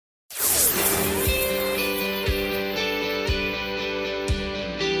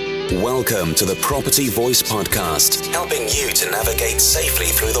Welcome to the Property Voice Podcast, helping you to navigate safely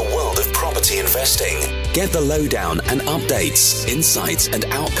through the world of property investing. Get the lowdown and updates, insights and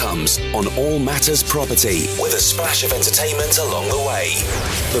outcomes on all matters property with a splash of entertainment along the way.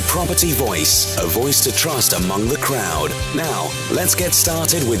 The Property Voice, a voice to trust among the crowd. Now, let's get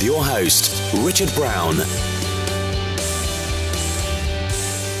started with your host, Richard Brown.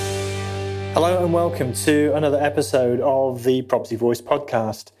 Hello and welcome to another episode of the Property Voice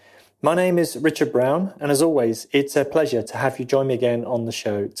Podcast. My name is Richard Brown, and as always, it's a pleasure to have you join me again on the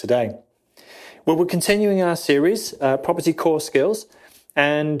show today. Well, we're continuing our series, Property Core Skills,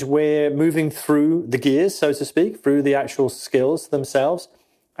 and we're moving through the gears, so to speak, through the actual skills themselves.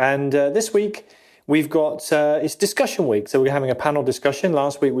 And this week, we've got, it's discussion week, so we're having a panel discussion.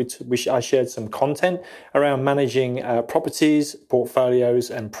 Last week, I shared some content around managing properties,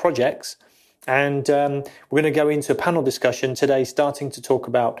 portfolios, and projects. And we're going to go into a panel discussion today, starting to talk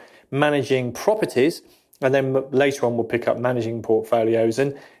about managing properties, and then later on we'll pick up managing portfolios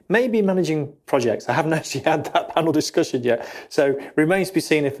and maybe managing projects. I haven't actually had that panel discussion yet, so remains to be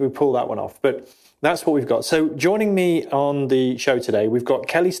seen if we pull that one off, but that's what we've got. So joining me on the show today, we've got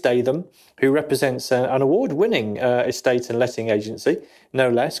Kelly Statham, who represents an award-winning estate and letting agency, no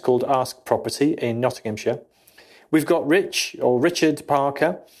less, called Ask Property in Nottinghamshire. We've got Richard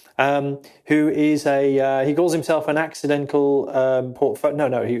Parker, who is he calls himself an accidental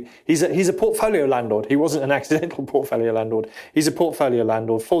he's a portfolio landlord. He wasn't an accidental portfolio landlord. He's a portfolio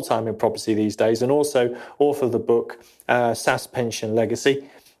landlord, full-time in property these days, and also author of the book, SAS Pension Legacy.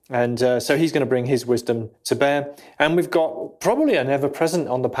 And so he's going to bring his wisdom to bear. And we've got probably an ever-present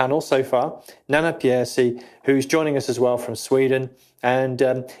on the panel so far, Nana Piercy, who's joining us as well from Sweden. And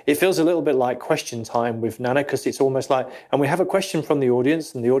it feels a little bit like question time with Nana, because it's almost like, and we have a question from the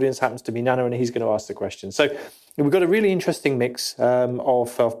audience, and the audience happens to be Nana, and he's going to ask the question. So we've got a really interesting mix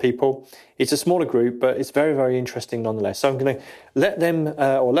of people. It's a smaller group, but it's very, very interesting nonetheless. So I'm going to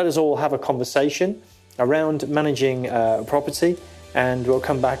let us all have a conversation around managing property, and we'll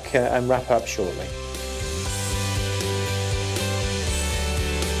come back and wrap up shortly.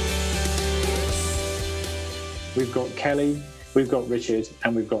 We've got Kelly, we've got Richard,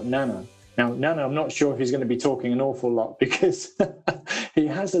 and we've got Nana. Now, Nana, I'm not sure if he's going to be talking an awful lot because he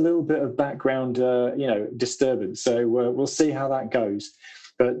has a little bit of background, disturbance. So we'll see how that goes.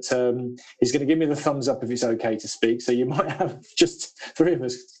 But he's going to give me the thumbs up if it's okay to speak. So you might have just three of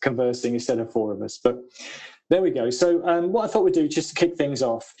us conversing instead of four of us. But there we go. So what I thought we'd do, just to kick things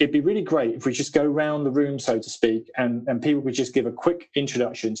off, it'd be really great if we just go round the room, so to speak, and people would just give a quick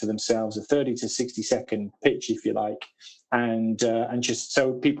introduction to themselves, a 30 to 60 second pitch, if you like, and just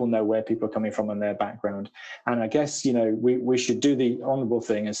so people know where people are coming from and their background. And I guess, we should do the honourable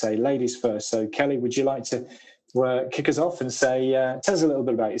thing and say ladies first. So Kelly, would you like to kick us off and say, tell us a little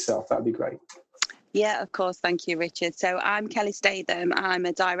bit about yourself? That'd be great. Yeah, of course. Thank you, Richard. So I'm Kelly Statham. I'm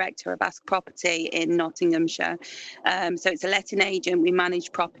a director of Ask Property in Nottinghamshire. So it's a letting agent. We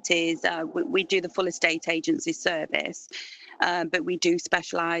manage properties. We do the full estate agency service, but we do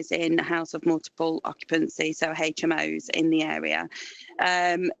specialise in house of multiple occupancy, so HMOs in the area.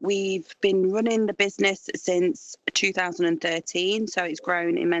 We've been running the business since 2013, so it's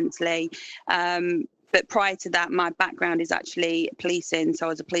grown immensely. But prior to that, my background is actually policing. So I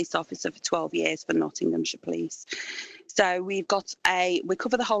was a police officer for 12 years for Nottinghamshire Police. So we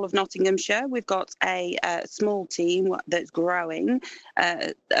cover the whole of Nottinghamshire. We've got a small team that's growing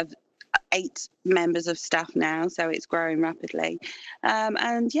of 8 members of staff now. So it's growing rapidly.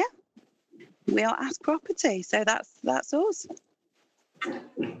 And yeah, we are Ask Property. So that's us.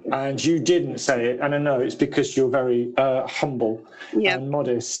 And you didn't say it, and I know it's because you're very humble and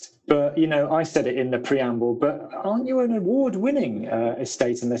modest. But, I said it in the preamble, but aren't you an award-winning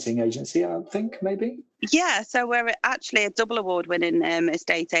estate and letting agency, I think, maybe? Yeah, so we're actually a double award-winning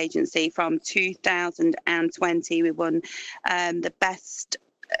estate agency. From 2020, we won the best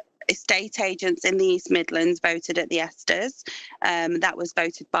estate agents in the East Midlands, voted at the Esters. That was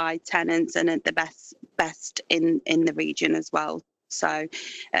voted by tenants and at the best in the region as well. So,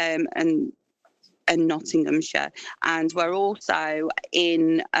 and Nottinghamshire, and we're also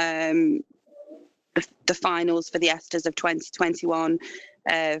in the finals for the Esters of 2021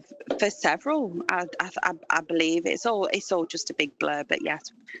 for several. I believe it's all just a big blur, but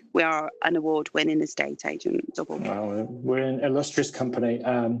yes, we are an award-winning estate agent. Double. Well, we're an illustrious company,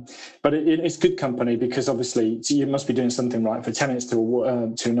 but it's good company because obviously you must be doing something right for tenants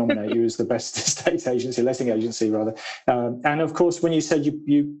to nominate you as the best estate agency, letting agency rather. And of course, when you said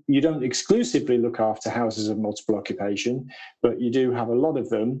you don't exclusively look after houses of multiple occupation, but you do have a lot of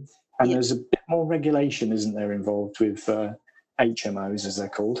them, and there's a bit more regulation, isn't there, involved with HMOs, as they're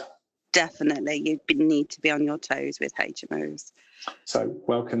called? definitely you need to be on your toes with HMOs. So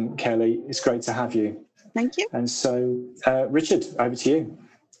welcome, Kelly. It's great to have you. Thank you. And so, Richard, over to you.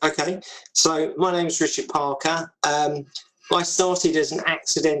 Okay, so my name is Richard Parker. I started as an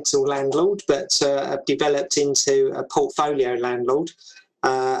accidental landlord, but I've developed into a portfolio landlord.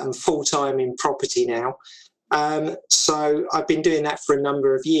 I'm full-time in property now. So I've been doing that for a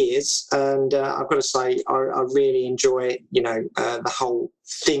number of years, and I've got to say I really enjoy, the whole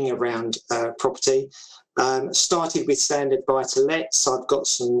thing around property. Started with standard buy-to-lets. I've got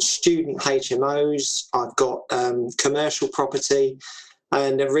some student HMOs. I've got commercial property.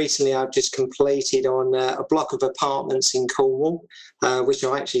 And recently I've just completed on a block of apartments in Cornwall, which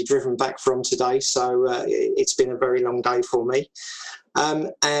I've actually driven back from today. So it's been a very long day for me.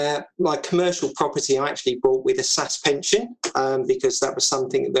 My commercial property I actually bought with a SAS pension because that was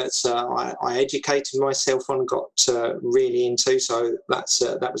something that I educated myself on and got really into. So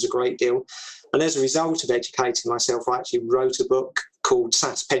that was a great deal. And as a result of educating myself, I actually wrote a book called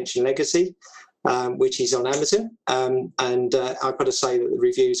SAS Pension Legacy, which is on Amazon. And I've got to say that the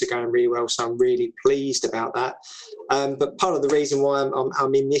reviews are going really well, so I'm really pleased about that. But part of the reason why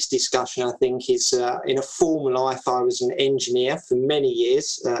I'm in this discussion, I think, is in a former life, I was an engineer for many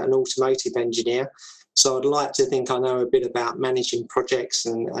years, an automotive engineer. So I'd like to think I know a bit about managing projects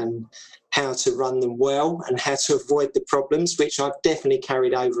and how to run them well and how to avoid the problems, which I've definitely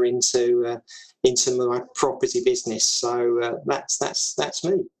carried over into my property business. So that's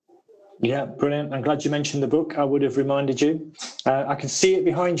me. Yeah, brilliant. I'm glad you mentioned the book. I would have reminded you. I can see it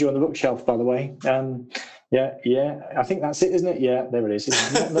behind you on the bookshelf, by the way. Yeah. I think that's it, isn't it? Yeah, there it is.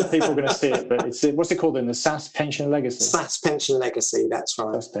 It's not that people are going to see it, but it's what's it called then? The SAS Pension Legacy. SAS Pension Legacy. That's right.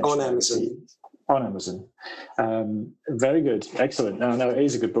 On Amazon. Legacy. On Amazon. Very good. Excellent. No, it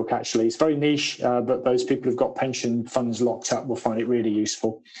is a good book, actually. It's very niche, but those people who've got pension funds locked up will find it really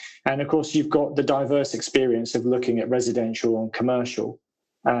useful. And of course, you've got the diverse experience of looking at residential and commercial.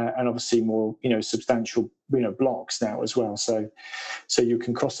 And obviously more, substantial, blocks now as well. So you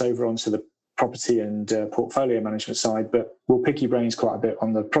can cross over onto the property and portfolio management side, but we'll pick your brains quite a bit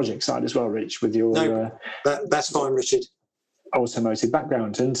on the project side as well, Rich, with your that's fine, Richard. Automotive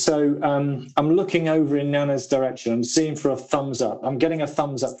background. And so I'm looking over in Nana's direction. I'm seeing for a thumbs up. I'm getting a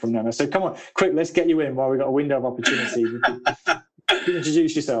thumbs up from Nana. So come on, quick, let's get you in while we've got a window of opportunity.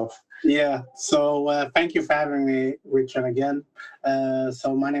 Introduce yourself. Yeah, so thank you for having me, Richard, again.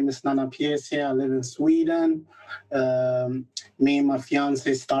 So my name is Nana Piesi. I live in Sweden. Me and my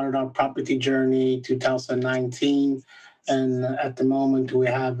fiance started our property journey 2019. And at the moment, we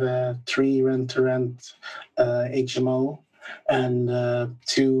have 3 rent-to-rent HMO and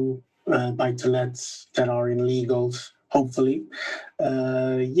 2 buy-to-lets that are in legals, hopefully.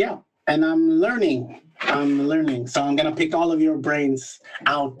 And I'm learning. So I'm going to pick all of your brains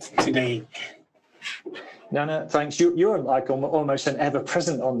out today. Nana, thanks. You're like almost an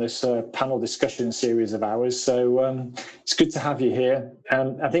ever-present on this panel discussion series of ours, so it's good to have you here.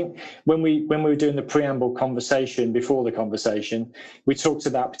 I think when we were doing the preamble conversation, before the conversation, we talked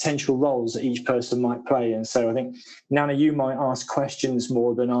about potential roles that each person might play, and so I think, Nana, you might ask questions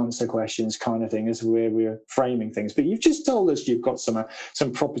more than answer questions kind of thing as we're framing things, but you've just told us you've got some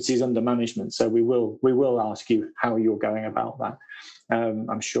properties under management, so we will ask you how you're going about that.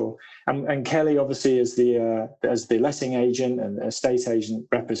 I'm sure. And Kelly, obviously, as the letting agent and estate agent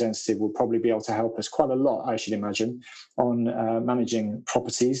representative, will probably be able to help us quite a lot, I should imagine, on managing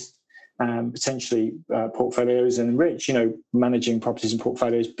properties, potentially portfolios, and Rich, managing properties and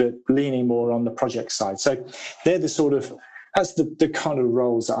portfolios, but leaning more on the project side. So they're that's the kind of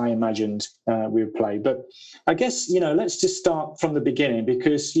roles that I imagined we would play. But I guess, let's just start from the beginning,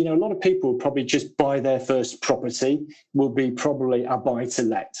 because, a lot of people probably just buy their first property, will be probably a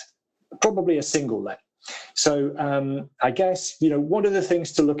buy-to-let, probably a single let. So I guess, what are the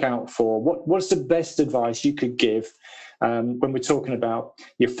things to look out for? What's the best advice you could give when we're talking about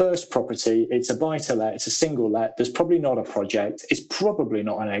your first property? It's a buy-to-let, it's a single let, there's probably not a project, it's probably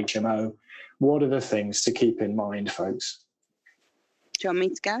not an HMO. What are the things to keep in mind, folks? Do you want me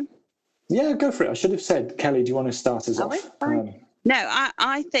to go? Yeah, go for it. I should have said, Kelly, do you want to start us off? No,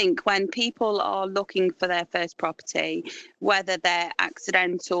 I think when people are looking for their first property, whether they're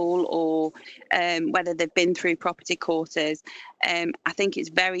accidental or whether they've been through property courses, I think it's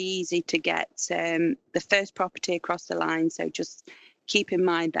very easy to get the first property across the line. So just keep in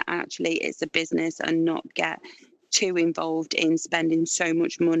mind that actually it's a business and not get too involved in spending so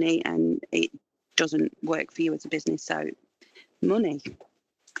much money and it doesn't work for you as a business. So money.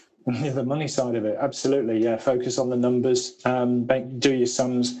 The money side of it, absolutely. Yeah, focus on the numbers, do your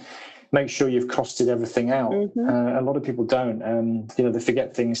sums, make sure you've costed everything out. A lot of people don't. They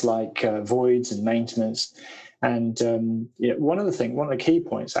forget things like voids and maintenance. And one of the key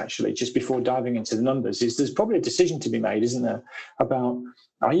points, actually, just before diving into the numbers, is there's probably a decision to be made, isn't there, about,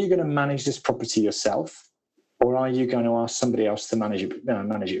 are you going to manage this property yourself, or are you going to ask somebody else to manage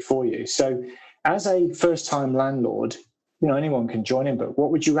it for you? So as a first-time landlord, anyone can join in, but what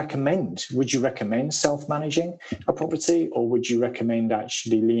would you recommend? Would you recommend self-managing a property, or would you recommend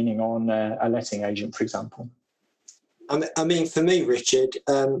actually leaning on a letting agent, for example? I mean, for me, Richard,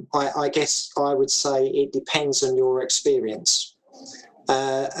 I guess I would say it depends on your experience.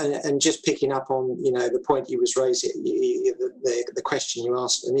 And just picking up on, the point you was raising, the question you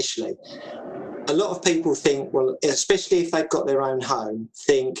asked initially, a lot of people think, well, especially if they've got their own home,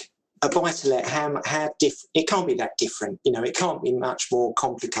 think a buy-to-let, how different, it can't be that different. It can't be much more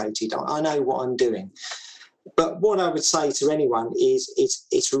complicated. I know what I'm doing. But what I would say to anyone is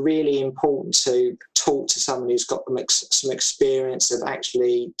it's really important to talk to someone who's got some experience of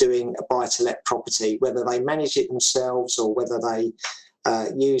actually doing a buy-to-let property, whether they manage it themselves or whether they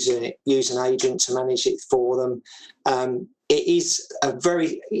use an agent to manage it for them.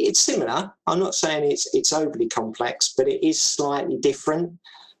 It's similar. I'm not saying it's overly complex, but it is slightly different.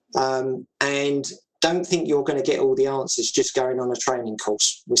 And don't think you're going to get all the answers just going on a training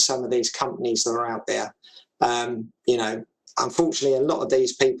course with some of these companies that are out there. Unfortunately, a lot of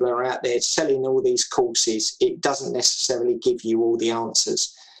these people are out there selling all these courses. It doesn't necessarily give you all the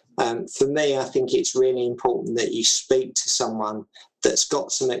answers. For me, I think it's really important that you speak to someone that's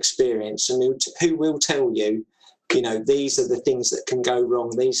got some experience and who will tell you, these are the things that can go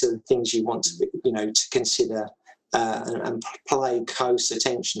wrong. These are the things you want to, to consider and pay close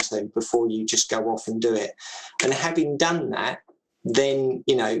attention to before you just go off and do it. And having done that, then,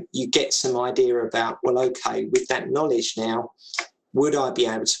 you get some idea about, well, okay, with that knowledge now, would I be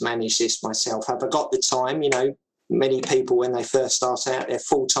able to manage this myself? Have I got the time? Many people, when they first start out, they're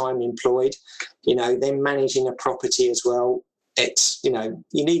full-time employed, then managing a property as well. It's, you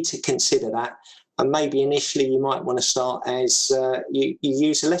need to consider that. And maybe initially you might want to start as you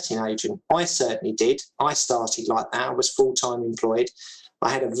use a letting agent. I certainly did. I started like that. I was full-time employed. I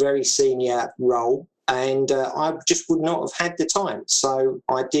had a very senior role. And I just would not have had the time. So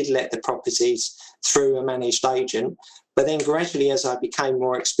I did let the properties through a managed agent. But then gradually, as I became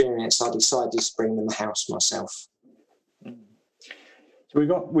more experienced, I decided to bring them a house myself. So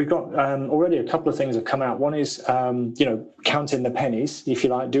we've got already a couple of things have come out. One is, counting the pennies, if you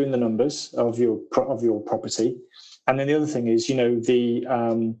like, doing the numbers of your property. And then the other thing is,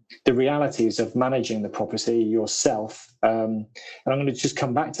 the realities of managing the property yourself. And I'm going to just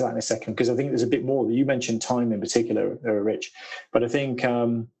come back to that in a second, because I think there's a bit more. You mentioned time in particular, Rich. But I think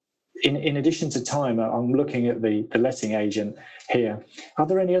in addition to time, I'm looking at the letting agent here. Are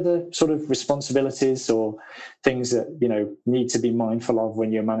there any other sort of responsibilities or things that, need to be mindful of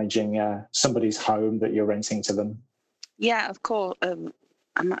when you're managing somebody's home that you're renting to them? Yeah, of course.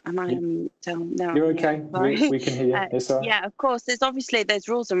 Am I down? No. You're okay. We can hear you. It's all right. Yeah, of course. There's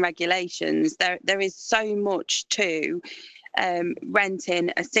rules and regulations. There is so much to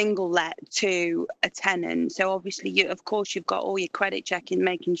renting a single let to a tenant. So obviously, you've got all your credit checking,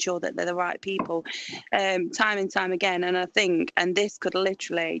 making sure that they're the right people, time and time again. And I think, and this could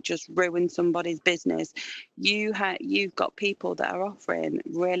literally just ruin somebody's business. You've got people that are offering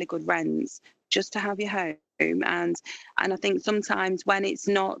really good rents just to have your home. And I think sometimes when it's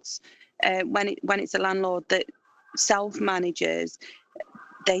not when it's a landlord that self-manages,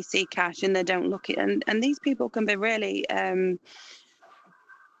 they see cash and they don't look at it, and these people can be really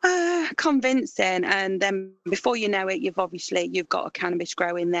convincing, and then before you know it, you've got a cannabis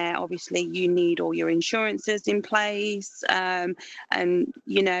grow in there. Obviously you need all your insurances in place, and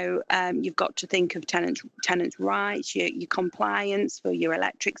you've got to think of tenants' rights, your compliance for your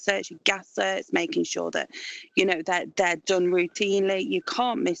electric certs, your gas certs, making sure that that they're done routinely. You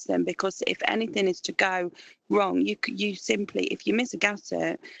can't miss them, because if anything is to go wrong, you simply, if you miss a gas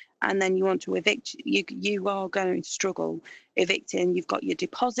cert and then you want to evict, you are going to struggle evicting. You've got your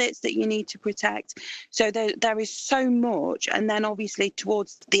deposits that you need to protect. So there is so much. And then obviously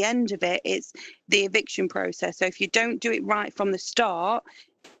towards the end of it, it's the eviction process. So if you don't do it right from the start,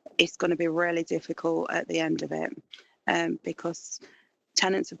 it's going to be really difficult at the end of it, because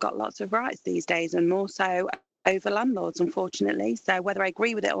tenants have got lots of rights these days, and more so over landlords, unfortunately. So whether I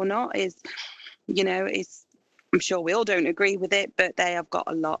agree with it or not is, I'm sure we all don't agree with it, but they have got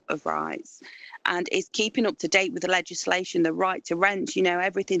a lot of rights. And it's keeping up to date with the legislation, the right to rent.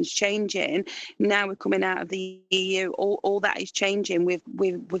 Everything's changing. Now we're coming out of the EU. All that is changing.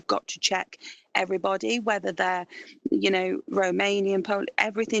 We've got to check everybody, whether they're, Romanian, Polish,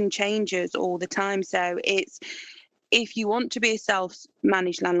 everything changes all the time. So if you want to be a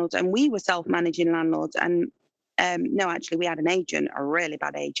self-managed landlord, and we were self-managing landlords, and no, actually, we had an agent, a really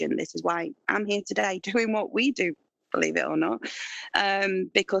bad agent. This is why I'm here today doing what we do, believe it or not,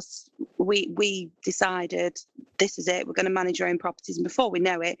 because we decided this is it. We're going to manage our own properties. And before we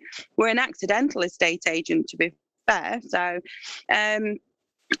know it, we're an accidental estate agent, to be fair. So,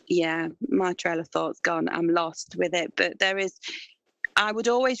 my trail of thought's gone. I'm lost with it. But I would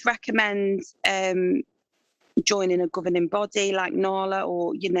always recommend joining a governing body like NALA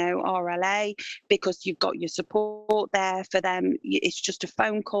or RLA, because you've got your support there for them. It's just a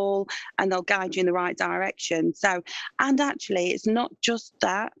phone call and they'll guide you in the right direction. So, and actually it's not just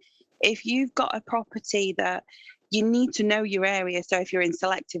that. If you've got a property that you need to know your area, so if you're in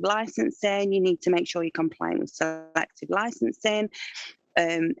selective licensing, you need to make sure you're compliant with selective licensing.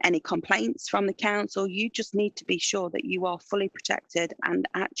 Any complaints from the council, you just need to be sure that you are fully protected and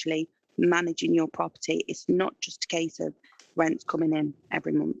actually managing your property. It's not just a case of rents coming in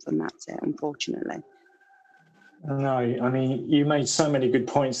every month and that's it, unfortunately. No, I mean, you made so many good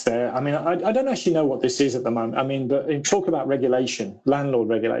points there. I mean, I don't actually know what this is at the moment. I mean, but talk about regulation, landlord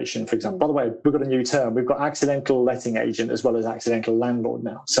regulation, for example. By the way, we've got a new term. We've got accidental letting agent as well as accidental landlord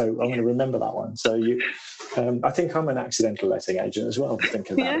now. So I'm going to remember that one. So I think I'm an accidental letting agent as well,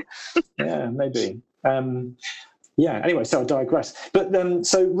 thinking about it. Yeah, maybe. Anyway, so I digress. But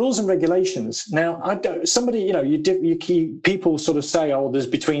so rules and regulations. Now, people sort of say, oh, there's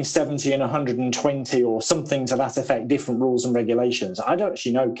between 70 and 120 or something to that effect, different rules and regulations. I don't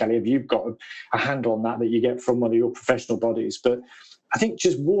actually know, Kelly, if you've got a handle on that you get from one of your professional bodies. But I think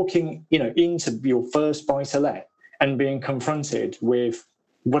just walking, into your first buy-to-let and being confronted with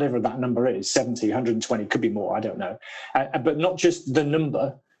whatever that number is, 70, 120, could be more, I don't know. But not just the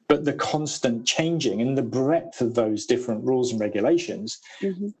number, but the constant changing and the breadth of those different rules and regulations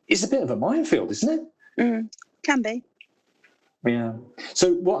is a bit of a minefield, isn't it? Can be. Yeah.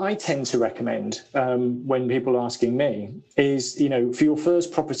 So what I tend to recommend when people are asking me is, for your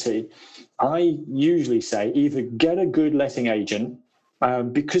first property, I usually say either get a good letting agent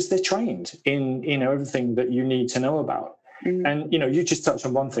because they're trained in, everything that you need to know about. And, you just touched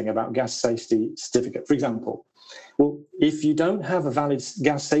on one thing about gas safety certificate, for example. Well, if you don't have a valid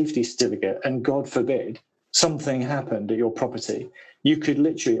gas safety certificate and God forbid something happened at your property, you could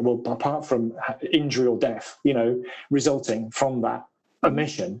literally, apart from injury or death, resulting from that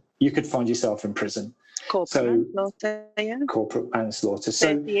omission, you could find yourself in prison. Corporate manslaughter, yeah. Corporate manslaughter.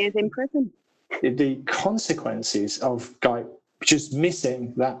 30 years in prison. The consequences of just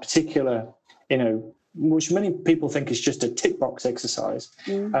missing that particular, which many people think is just a tick box exercise,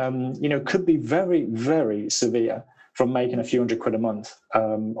 could be very, very severe, from making a few £100 a month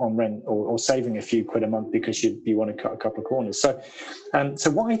on rent or saving a few quid a month because you want to cut a couple of corners. So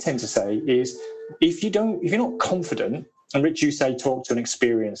what I tend to say is if you're not confident, and Rich, you say talk to an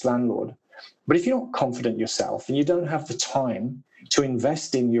experienced landlord, but if you're not confident yourself and you don't have the time to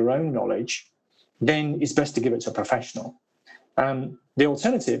invest in your own knowledge, then it's best to give it to a professional. The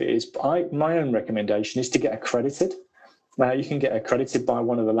alternative is, my own recommendation is to get accredited. Now, you can get accredited by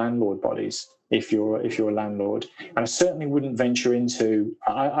one of the landlord bodies if you're a landlord. And I certainly wouldn't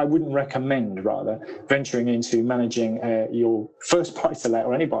I wouldn't recommend, rather, venturing into managing your first buy-to-let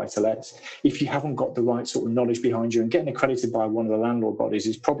or any buy-to-lets if you haven't got the right sort of knowledge behind you. And getting accredited by one of the landlord bodies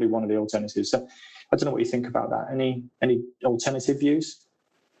is probably one of the alternatives. So I don't know what you think about that. Any alternative views?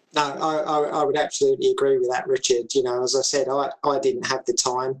 No, I would absolutely agree with that, Richard. As I said, I didn't have the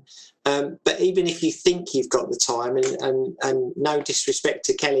time. But even if you think you've got the time, and no disrespect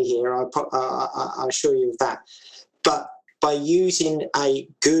to Kelly here, I assure you of that. But by using a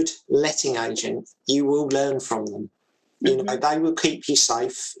good letting agent, you will learn from them. They will keep you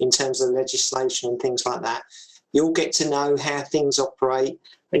safe in terms of legislation and things like that. You'll get to know how things operate,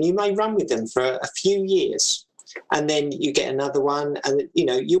 and you may run with them for a few years. And then you get another one, and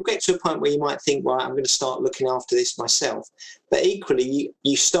you'll get to a point where you might think, well, I'm going to start looking after this myself. But equally,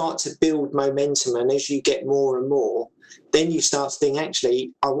 you start to build momentum, and as you get more and more, then you start to think,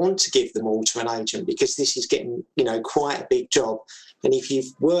 actually, I want to give them all to an agent because this is getting, quite a big job. And if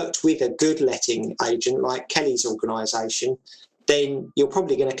you've worked with a good letting agent like Kelly's organisation, then you're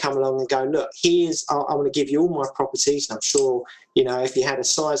probably going to come along and go, look, I want to give you all my properties. And I'm sure, if you had a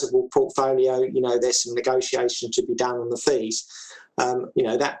sizable portfolio, there's some negotiation to be done on the fees.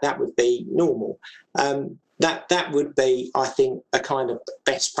 That would be normal. That would be, I think, a kind of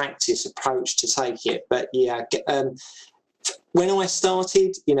best practice approach to take it. But yeah, when I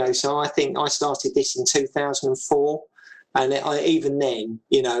started, so I think I started this in 2004. And even then,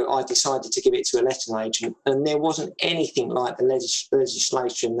 I decided to give it to a letting agent, and there wasn't anything like the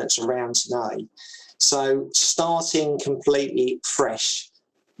legislation that's around today. So starting completely fresh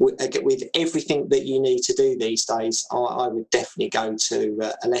with everything that you need to do these days, I would definitely go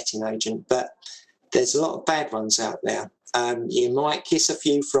to a letting agent. But there's a lot of bad ones out there. You might kiss a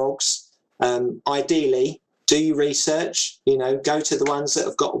few frogs. Ideally, do your research. Go to the ones that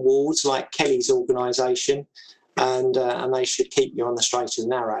have got awards, like Kelly's organisation. And they should keep you on the straight and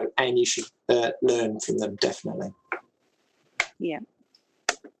narrow, and you should learn from them, definitely. Yeah.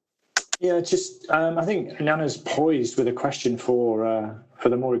 Yeah, I think Nana's poised with a question for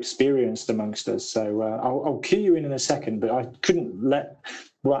the more experienced amongst us. So I'll cue you in a second, but I couldn't let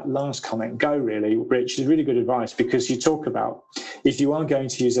that last comment go, really, Rich. It's really good advice, because you talk about, if you are going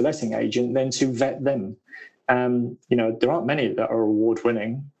to use a letting agent, then to vet them. There aren't many that are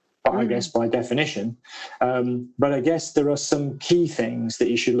award-winning, but I guess by definition. But I guess there are some key things that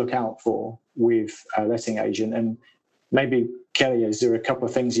you should look out for with a letting agent. And maybe, Kelly, is there a couple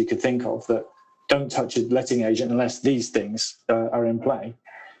of things you could think of that don't touch a letting agent unless these things are in play?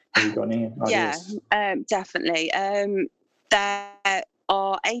 Have you got any ideas? Yeah, definitely. There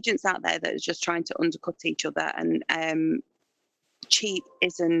are agents out there that are just trying to undercut each other, and cheap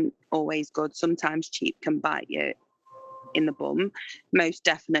isn't always good. Sometimes cheap can bite you in the bum. Most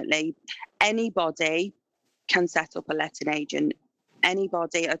definitely. Anybody can set up a letting agent.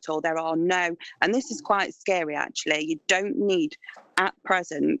 Anybody at all. There are no, and this is quite scary actually, you don't need at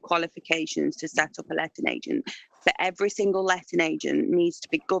present qualifications to set up a letting agent. But every single letting agent needs to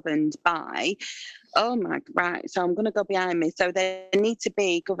be governed by, so I'm going to go behind me. So they need to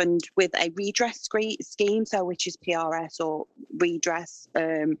be governed with a redress scheme, so which is PRS or redress.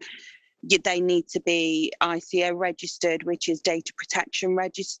 They need to be ICO registered, which is data protection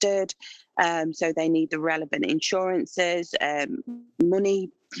registered. So they need the relevant insurances,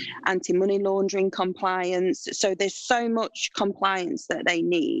 anti-money laundering compliance. So there's so much compliance that they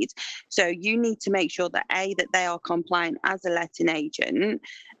need. So you need to make sure that they are compliant as a letting agent,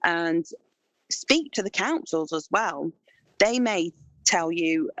 and speak to the councils as well. They may tell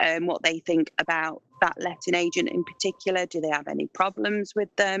you what they think about that letting agent in particular. Do they have any problems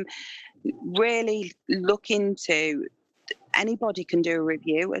with them? Really look into, anybody can do a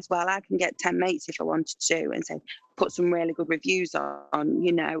review as well. I can get 10 mates if I wanted to and say, put some really good reviews on.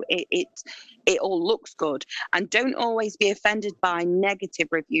 It all looks good. And don't always be offended by negative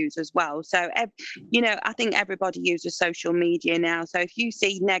reviews as well. So, I think everybody uses social media now. So if you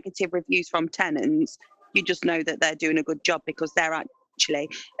see negative reviews from tenants, you just know that they're doing a good job, because they're actually,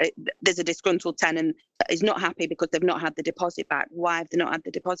 there's a disgruntled tenant that is not happy because they've not had the deposit back. Why have they not had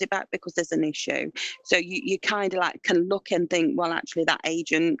the deposit back? Because there's an issue. So you kind of like can look and think, well, actually that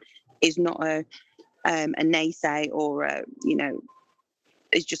agent is not a naysay, or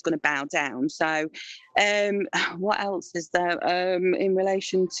is just going to bow down. So what else is there in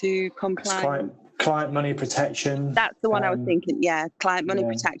relation to compliance? Client money protection. That's the one I was thinking. Yeah, client money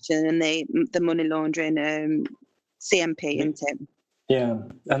protection and the money laundering CMP, isn't it? Yeah,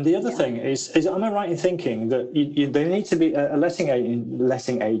 and the other thing is am I right in thinking that they need to be a letting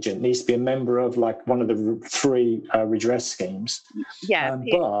agent needs to be a member of like one of the free redress schemes? Yeah,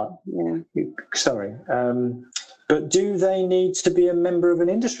 but do they need to be a member of an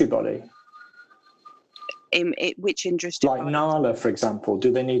industry body? Which industry? Like NALA, for example. Do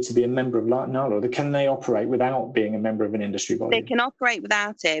they need to be a member of NALA, or can they operate without being a member of an industry body? They can operate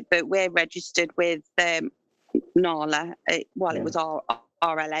without it, but we're registered with NALA. It was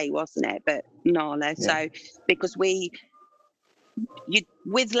RLA, wasn't it? But NALA. Yeah. So because with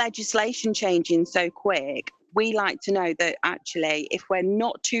legislation changing so quick, we like to know that actually, if we're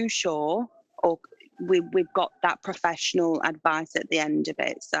not too sure, or we've got that professional advice at the end of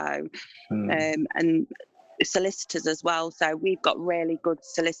it. So, and solicitors as well. So we've got really good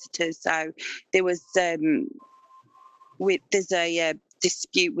solicitors. So there was there's a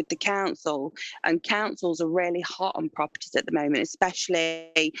dispute with the council, and councils are really hot on properties at the moment,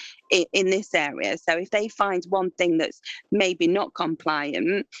 especially in this area. So if they find one thing that's maybe not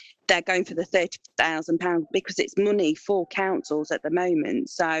compliant, they're going for the £30,000 because it's money for councils at the moment.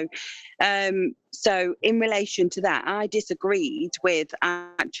 So so in relation to that, I disagreed with,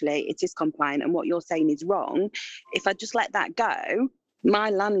 actually it is compliant and what you're saying is wrong. If I just let that go, my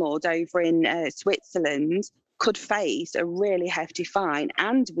landlord over in Switzerland could face a really hefty fine,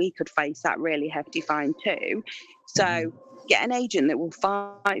 and we could face that really hefty fine too. So get an agent that will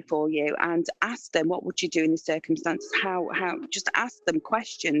fight for you, and ask them, what would you do in this circumstance? How just ask them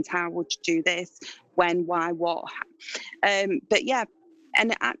questions. How would you do this? When, why, what? But yeah,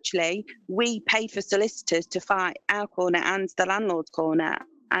 And actually, we paid for solicitors to fight our corner and the landlord's corner,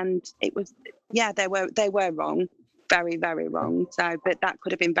 and it was, they were wrong, very, very wrong. So, but that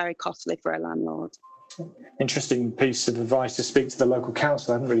could have been very costly for a landlord. Interesting piece of advice to speak to the local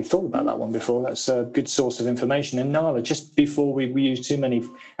council. I haven't really thought about that one before. That's a good source of information. And NALA, just before we use too many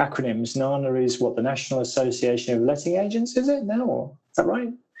acronyms, NALA is what, the National Association of Letting Agents, is it now? Or, is that right?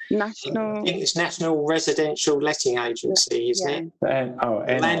 I think it's National Residential Letting Agency, isn't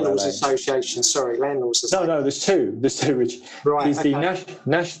it? Landlords Association. Sorry, Landlords Association. No, there's two. Rich. Right. There's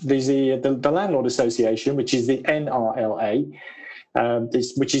the Landlord Association, which is the NRLA.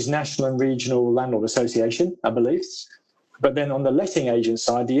 Which is National and Regional Landlord Association, I believe. But then on the letting agent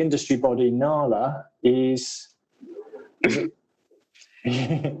side, the industry body NALA is it?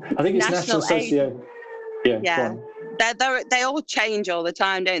 I think it's National Association. Yeah. They all change all the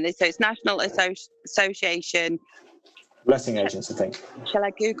time, don't they? So it's National Association. Letting agents, I think. Shall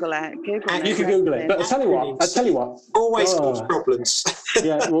I Google it? You can Google it. But I'll tell you what. Always cause problems.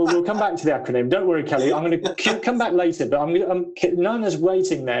 We'll come back to the acronym. Don't worry, Kelly. I'm going to come back later. But Nana's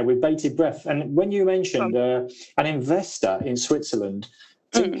waiting there with bated breath. And when you mentioned an investor in Switzerland,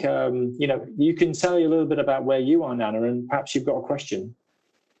 I think you can tell you a little bit about where you are, Nana, and perhaps you've got a question.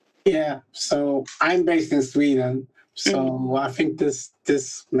 Yeah. So I'm based in Sweden. So I think this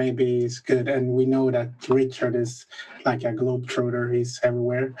maybe is good, and we know that Richard is like a globetrotter; he's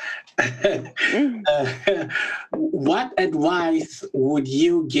everywhere. What advice would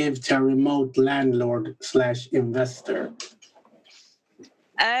you give to a remote landlord/investor?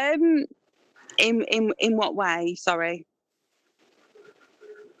 In what way? Sorry.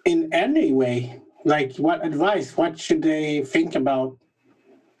 In any way, like what advice? What should they think about?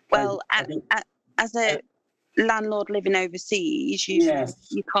 Well, as a landlord living overseas, you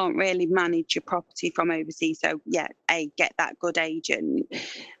can't really manage your property from overseas. So get that good agent,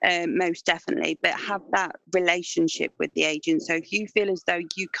 most definitely, but have that relationship with the agent. So if you feel as though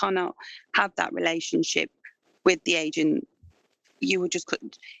you cannot have that relationship with the agent, you would just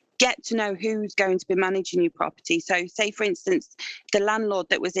get to know who's going to be managing your property. So say, for instance, the landlord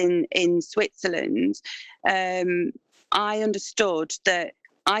that was in Switzerland, I understood that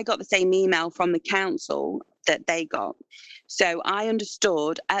I got the same email from the council that they got. So I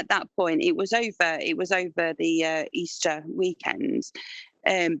understood at that point, it was over the Easter weekend,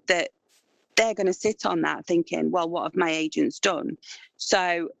 that they're going to sit on that thinking, well, what have my agents done?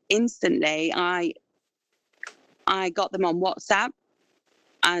 So instantly I got them on WhatsApp,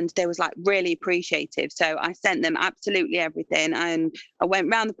 and they was like really appreciative. So I sent them absolutely everything, and I went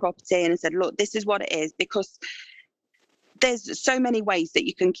round the property and I said, look, this is what it is, because there's so many ways that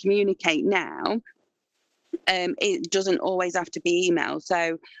you can communicate now. It doesn't always have to be email.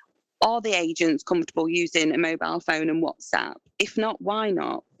 So are the agents comfortable using a mobile phone and WhatsApp? If not, why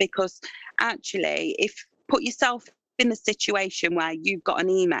not? Because actually, put yourself in the situation where you've got an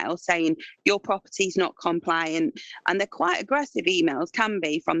email saying your property's not compliant, and they're quite aggressive emails, can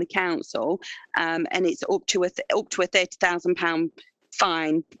be, from the council, and it's up to a £30,000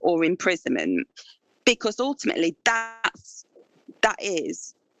 fine or imprisonment, because ultimately that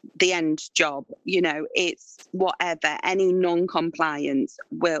is the end job. It's whatever, any non-compliance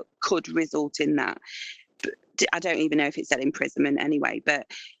could result in that. I don't even know if it said imprisonment anyway,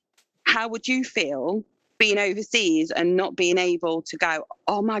 but how would you feel being overseas and not being able to go,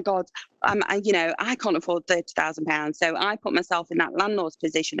 oh my God, I can't afford £30,000. So I put myself in that landlord's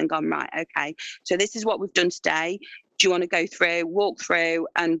position and gone, right, okay, so this is what we've done today. Do you want to go through, walk through,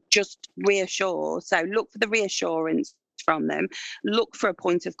 and just reassure? So look for the reassurance from them, look for a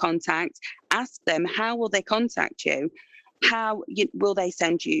point of contact, ask them, how will they contact you? Will they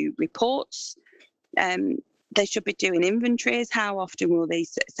send you reports? They should be doing inventories. How often will they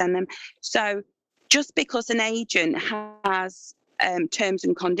send them? So just because an agent has terms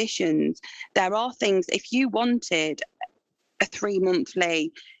and conditions, there are things, if you wanted a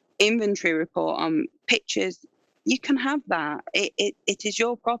 3-monthly inventory report on pictures, you can have that. It is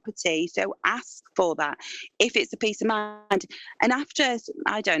your property, so ask for that if it's a peace of mind. And after,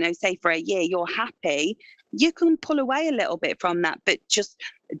 I don't know, say for a year, you're happy, you can pull away a little bit from that, but just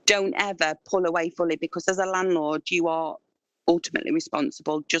don't ever pull away fully, because as a landlord, you are ultimately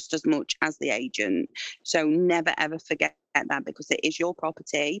responsible just as much as the agent. So never ever forget that, because it is your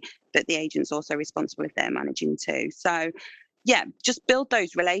property, but the agent's also responsible if they're managing too. So yeah, just build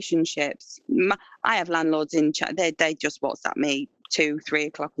those relationships. I have landlords in chat, they just WhatsApp me 2-3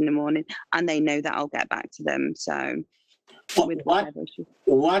 o'clock in the morning, and they know that I'll get back to them. So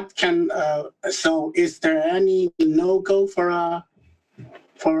so is there any no-go for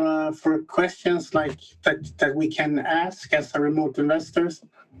for questions like that we can ask as a remote investors.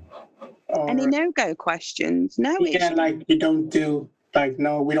 Or, any no-go questions? No, yeah, like you don't do, like,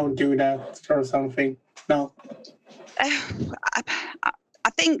 no, we don't do that or something. No. I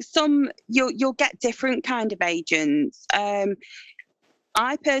think you'll get different kind of agents.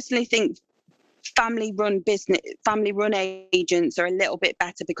 I personally think family-run agents are a little bit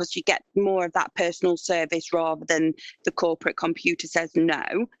better because you get more of that personal service rather than the corporate computer says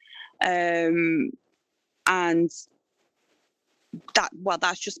no. And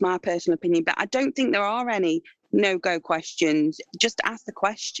that's just my personal opinion, but I don't think there are any no-go questions. Just ask the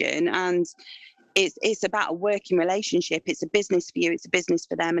question, and it's about a working relationship. It's a business for you, it's a business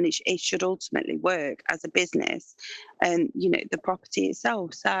for them, and it should ultimately work as a business and, the property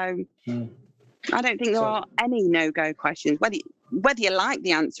itself. So I don't think there are any no-go questions. Whether you like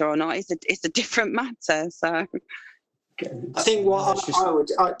the answer or not is a different matter. So I think what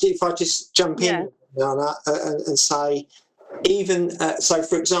if I just jump in on that and say, even so,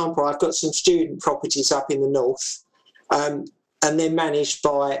 for example, I've got some student properties up in the north, and they're managed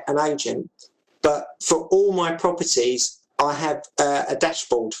by an agent. But for all my properties, I have a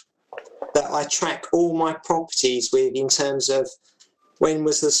dashboard that I track all my properties with, in terms of when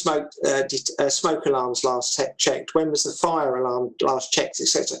was the smoke alarms last checked, when was the fire alarm last checked,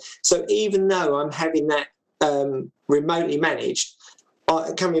 etc. So even though I'm having that remotely managed,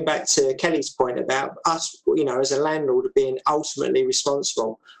 coming back to Kelly's point about us, as a landlord being ultimately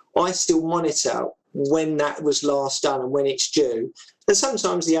responsible, I still monitor when that was last done and when it's due. And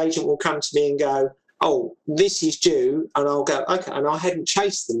sometimes the agent will come to me and go, oh, this is due, and I'll go, okay, and I hadn't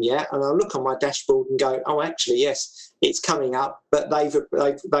chased them yet, and I'll look on my dashboard and go, oh, actually, yes, it's coming up, but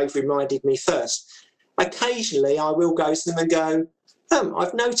they've reminded me first. Occasionally, I will go to them and go,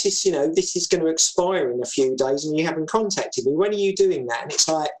 I've noticed, this is going to expire in a few days and you haven't contacted me. When are you doing that? And it's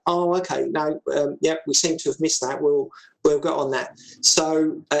like, oh, okay, no, we seem to have missed that. We'll get on that.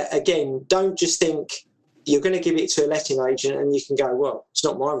 So, again, don't just think you're going to give it to a letting agent and you can go, well, it's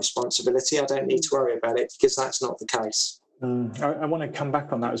not my responsibility. I don't need to worry about it, because that's not the case. I want to come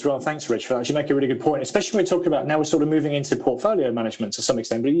back on that as well. Thanks, Rich, for that. You make a really good point, especially when we're talking about now we're sort of moving into portfolio management to some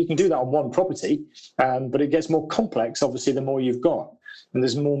extent, but you can do that on one property, but it gets more complex, obviously, the more you've got. And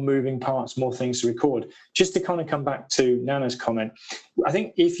there's more moving parts, more things to record. Just to kind of come back to Nana's comment, I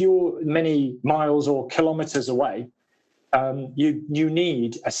think if you're many miles or kilometres away, you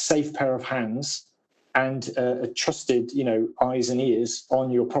need a safe pair of hands and a trusted, eyes and ears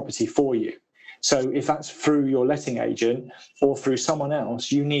on your property for you. So if that's through your letting agent or through someone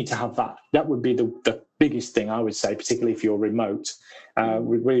else, you need to have that. That would be the biggest thing, I would say, particularly if you're remote.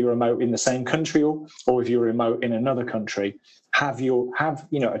 Whether you're remote in the same country or if you're remote in another country, have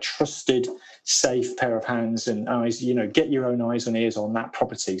a trusted, safe pair of hands and eyes. Get your own eyes and ears on that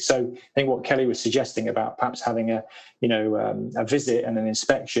property. So I think what Kelly was suggesting about perhaps having a visit and an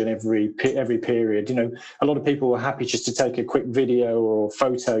inspection every period. A lot of people are happy just to take a quick video or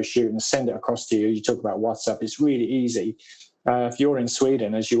photo shoot and send it across to you. You talk about WhatsApp; it's really easy. If you're in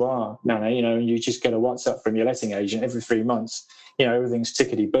Sweden, as you are, Nana, and you just get a WhatsApp from your letting agent every 3 months, everything's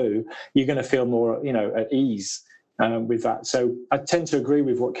tickety-boo, you're going to feel more, at ease with that. So I tend to agree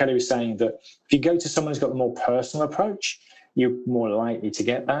with what Kelly was saying, that if you go to someone who's got a more personal approach, you're more likely to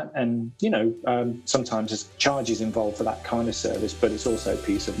get that. And, sometimes there's charges involved for that kind of service, but it's also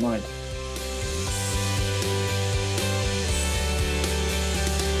peace of mind.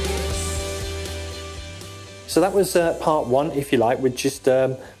 So that was part one, if you like. We're just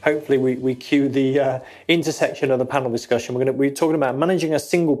hopefully we cue the intersection of the panel discussion. We're talking about managing a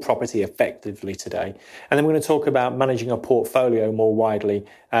single property effectively today, and then we're going to talk about managing a portfolio more widely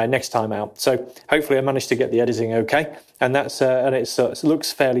next time out. So hopefully I managed to get the editing okay, and that's it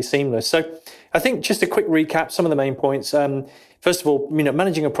looks fairly seamless. So I think just a quick recap, some of the main points. First of all,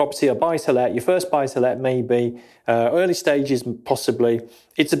 managing a property, a buy-to-let, your first buy-to-let may be early stages, possibly.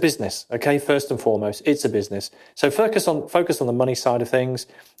 It's a business, okay? First and foremost, it's a business. So focus on the money side of things.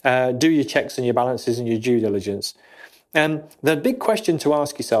 Do your checks and your balances and your due diligence. And the big question to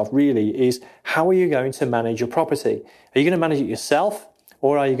ask yourself really is, how are you going to manage your property? Are you going to manage it yourself,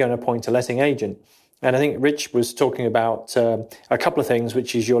 or are you going to appoint a letting agent? And I think Rich was talking about a couple of things,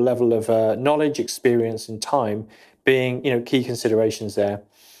 which is your level of knowledge, experience, and time being, key considerations there.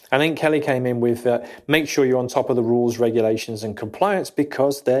 I think Kelly came in with make sure you're on top of the rules, regulations, and compliance,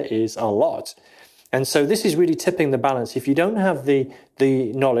 because there is a lot. And so this is really tipping the balance. If you don't have the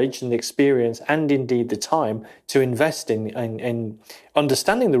knowledge and the experience and indeed the time to invest in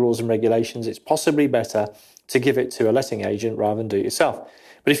understanding the rules and regulations, it's possibly better to give it to a letting agent rather than do it yourself.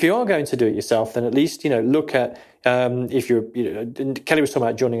 But if you are going to do it yourself, then at least, look at, if you're, Kelly was talking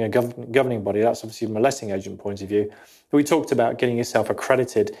about joining a governing body. That's obviously from a letting agent point of view. But we talked about getting yourself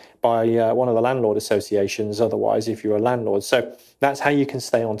accredited by one of the landlord associations, otherwise, if you're a landlord. So that's how you can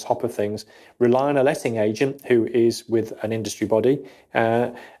stay on top of things. Rely on a letting agent who is with an industry body,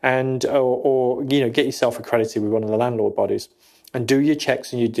 or get yourself accredited with one of the landlord bodies. And do your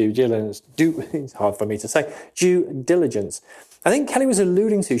checks and your due diligence. It's hard for me to say. Due diligence. I think Kelly was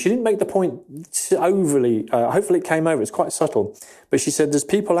alluding to, she didn't make the point overly, hopefully it came over, it's quite subtle, but she said there's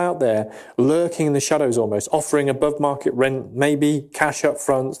people out there lurking in the shadows almost, offering above market rent, maybe cash up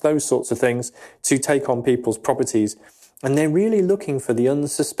front, those sorts of things to take on people's properties. And they're really looking for the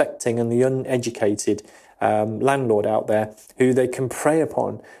unsuspecting and the uneducated landlord out there who they can prey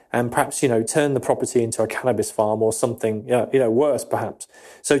upon and perhaps, turn the property into a cannabis farm or something, worse perhaps.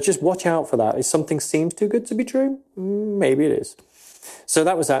 So just watch out for that. If something seems too good to be true, maybe it is. So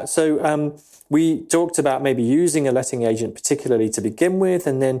that was that. So we talked about maybe using a letting agent particularly to begin with,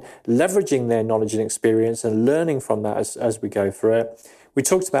 and then leveraging their knowledge and experience and learning from that as we go through it. We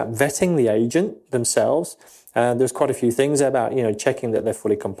talked about vetting the agent themselves. There's quite a few things there about, checking that they're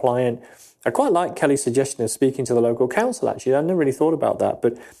fully compliant. I quite like Kelly's suggestion of speaking to the local council, actually. I never really thought about that,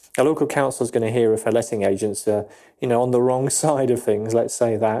 but a local council is going to hear if a letting agent's, on the wrong side of things, let's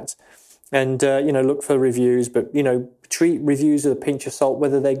say that. And, look for reviews, but, treat reviews with a pinch of salt,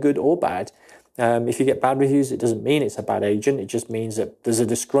 whether they're good or bad. If you get bad reviews, it doesn't mean it's a bad agent. It just means that there's a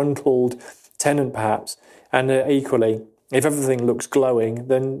disgruntled tenant, perhaps. And equally, if everything looks glowing,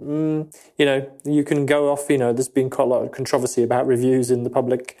 then, you can go off. There's been quite a lot of controversy about reviews in the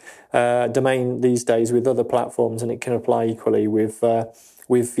public domain these days with other platforms, and it can apply equally with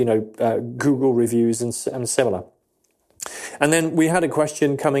Google reviews and similar. And then we had a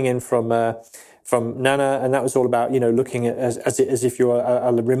question coming in from Nana, and that was all about, looking at as if you're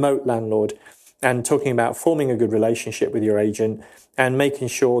a remote landlord, and talking about forming a good relationship with your agent and making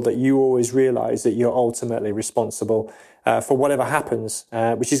sure that you always realize that you're ultimately responsible for whatever happens,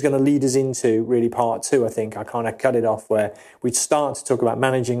 which is going to lead us into really part 2, I think. I kind of cut it off where we'd start to talk about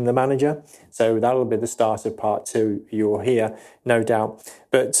managing the manager. So that'll be the start of part 2. You'll hear, no doubt.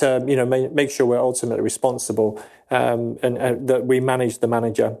 But, make sure we're ultimately responsible and that we manage the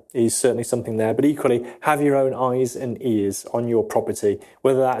manager is certainly something there. But equally, have your own eyes and ears on your property,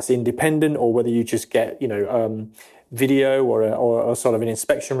 whether that's independent or whether you just get, video or sort of an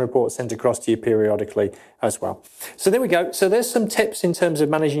inspection report sent across to you periodically as well. So there we go. So there's some tips in terms of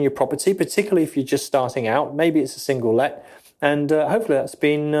managing your property, particularly if you're just starting out. Maybe it's a single let, and hopefully that's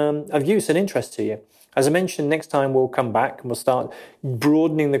been of use and interest to you. As I mentioned, next time we'll come back and we'll start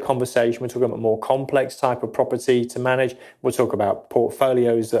broadening the conversation. We'll talk about a more complex type of property to manage. We'll talk about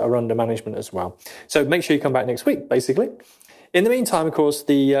portfolios that are under management as well. So make sure you come back next week, basically. In the meantime, of course,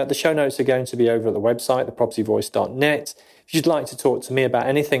 the show notes are going to be over at the website, thepropertyvoice.net. If you'd like to talk to me about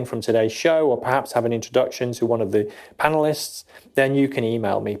anything from today's show, or perhaps have an introduction to one of the panelists, then you can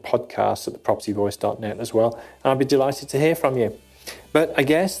email me, podcast@thepropertyvoice.net as well, and I'd be delighted to hear from you. But I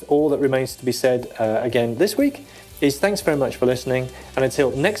guess all that remains to be said again this week is thanks very much for listening, and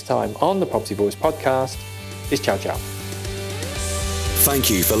until next time on the Property Voice podcast, is ciao ciao.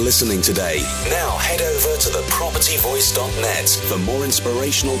 Thank you for listening today. Now head over to thepropertyvoice.net for more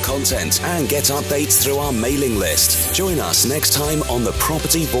inspirational content and get updates through our mailing list. Join us next time on the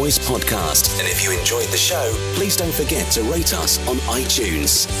Property Voice podcast. And if you enjoyed the show, please don't forget to rate us on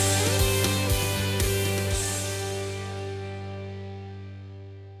iTunes.